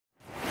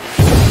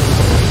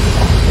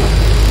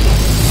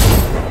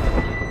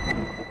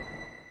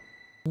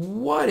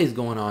What is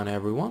going on,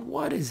 everyone?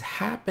 What is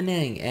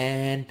happening?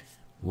 And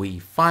we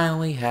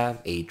finally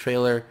have a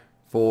trailer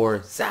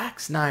for Zack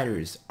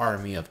Snyder's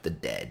Army of the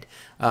Dead.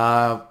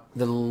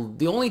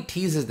 The only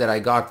teases that I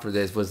got for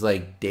this was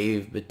like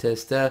Dave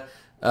Bautista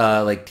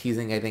like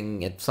teasing. I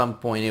think at some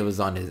point it was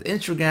on his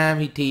Instagram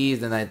he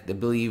teased, and I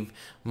believe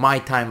my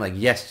time like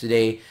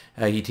yesterday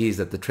he teased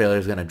that the trailer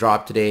is gonna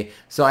drop today.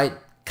 So I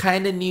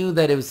kind of knew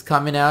that it was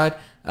coming out.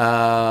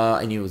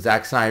 I knew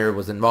Zack Snyder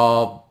was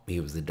involved. He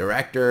was the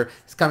director.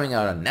 It's coming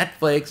out on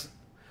Netflix.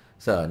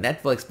 So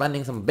Netflix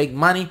spending some big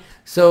money.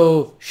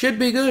 So should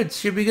be good.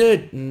 Should be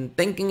good. And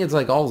thinking it's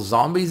like all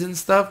zombies and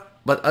stuff.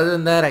 But other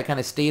than that, I kind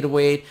of stayed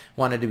away.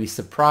 Wanted to be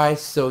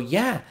surprised. So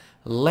yeah,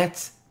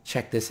 let's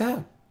check this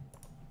out.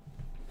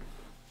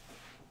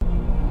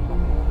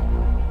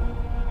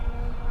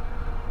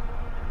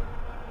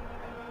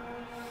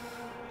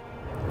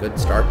 Good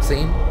start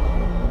scene.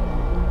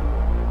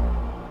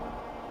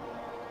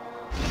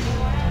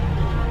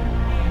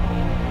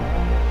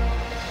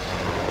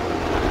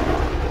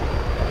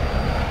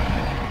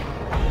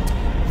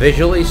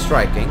 Visually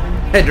striking.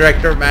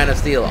 Director of Man of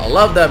Steel. I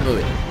love that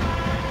movie.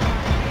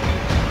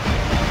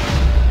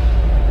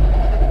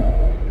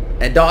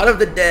 And Dawn of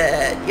the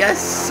Dead.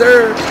 Yes,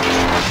 sir.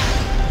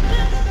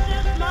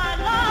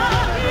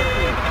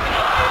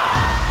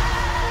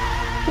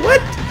 What?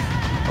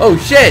 Oh,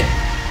 shit.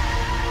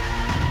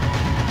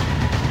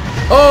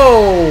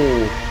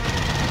 Oh.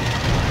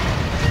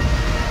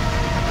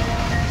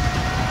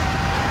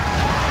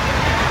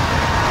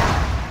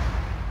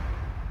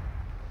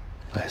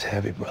 That's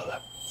heavy, brother.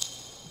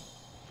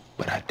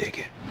 But I dig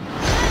it.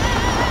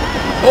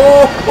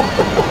 Oh!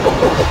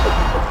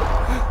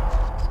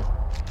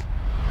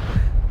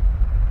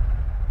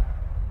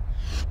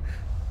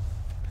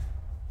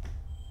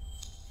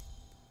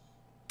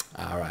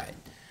 All right.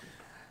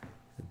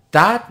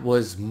 That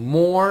was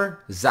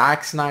more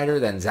Zack Snyder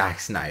than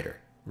Zack Snyder,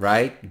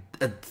 right?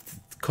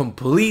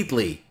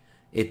 Completely.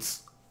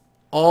 It's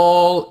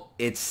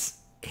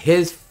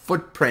his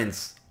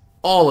footprints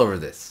all over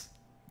this.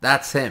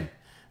 That's him.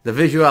 The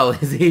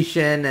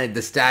visualization and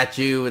the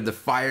statue with the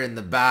fire in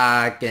the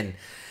back, and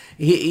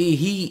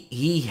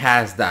he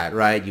has that,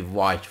 right? You've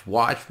watched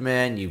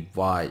Watchmen, you've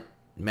watched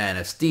Man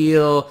of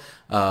Steel,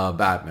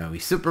 Batman v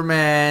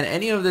Superman,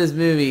 any of those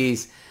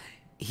movies,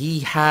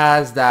 he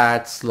has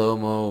that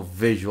slow-mo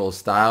visual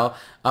style.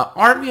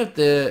 Dawn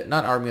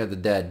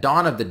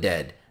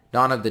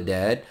of the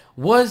Dead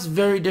was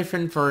very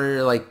different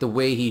for like the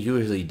way he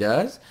usually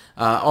does.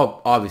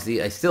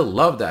 Obviously I still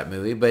love that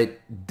movie, but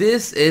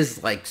this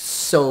is like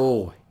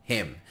so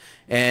him.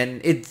 And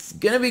it's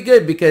gonna be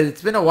good because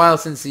it's been a while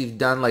since he's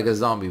done like a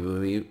zombie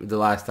movie. The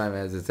last time,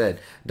 as I said,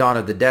 Dawn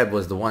of the Dead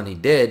was the one he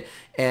did.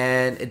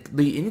 And it'd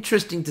be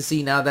interesting to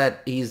see now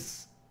that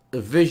his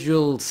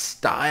visual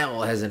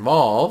style has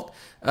evolved,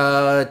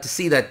 to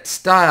see that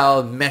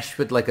style mesh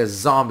with like a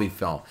zombie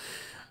film.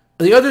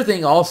 The other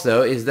thing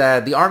also is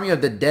that the Army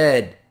of the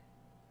Dead,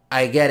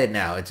 I get it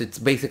now. It's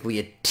basically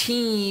a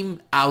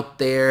team out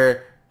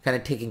there kind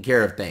of taking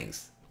care of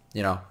things.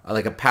 You know,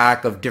 like a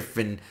pack of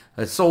different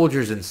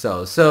soldiers and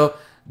so. So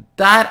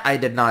that I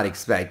did not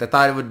expect. I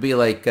thought it would be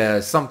like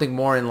something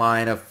more in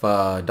line of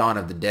Dawn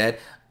of the Dead.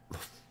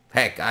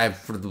 Heck,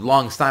 for the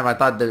longest time I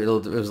thought that it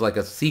was like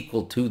a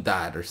sequel to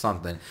that or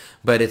something.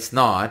 But it's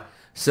not.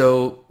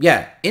 So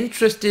yeah,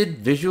 interested,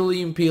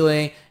 visually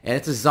appealing, and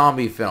it's a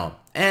zombie film.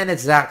 And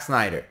it's Zack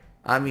Snyder.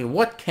 I mean,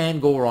 what can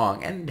go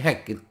wrong? And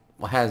heck, it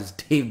has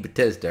Dave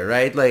Bautista,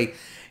 right? Like,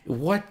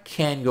 what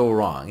can go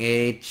wrong?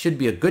 It should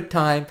be a good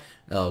time.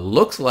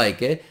 Looks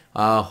like it.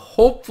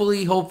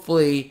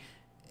 Hopefully,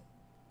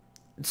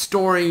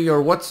 story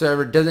or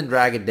whatsoever doesn't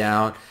drag it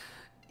down.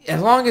 As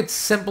long as it's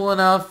simple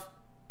enough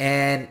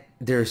and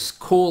there's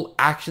cool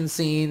action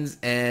scenes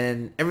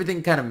and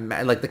everything kind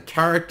of, like the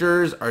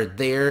characters are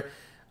there,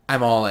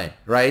 I'm all in,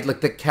 right? Like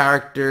the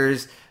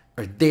characters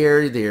are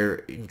there, they're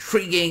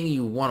intriguing,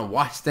 you want to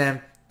watch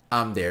them,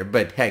 I'm there.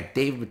 But heck,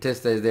 Dave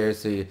Bautista is there,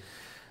 so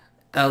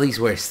at least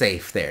we're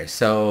safe there.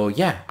 So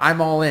yeah,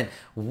 I'm all in.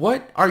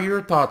 What are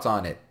your thoughts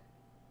on it?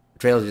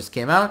 Trailer just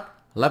came out.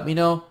 Let me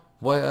know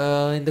what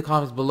in the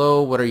comments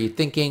below. What are you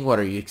thinking? What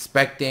are you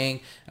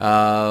expecting? You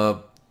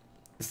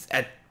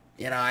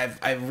know,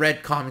 I've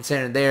read comments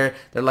here and there.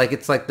 They're like,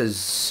 it's like the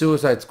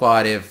Suicide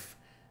Squad if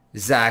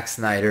Zack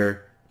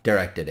Snyder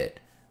directed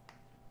it.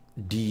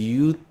 Do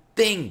you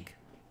think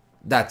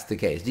that's the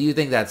case? Do you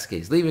think that's the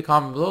case? Leave a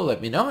comment below, let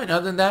me know. And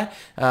other than that,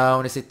 I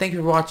want to say thank you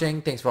for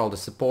watching. Thanks for all the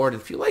support.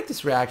 If you like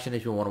this reaction,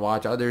 if you want to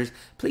watch others,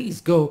 please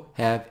go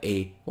have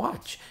a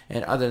watch.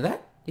 And other than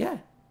that, yeah,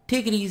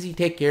 take it easy,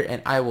 take care,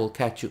 and I will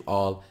catch you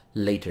all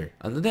later.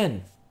 Until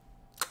then,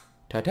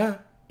 ta-ta,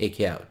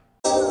 AK out.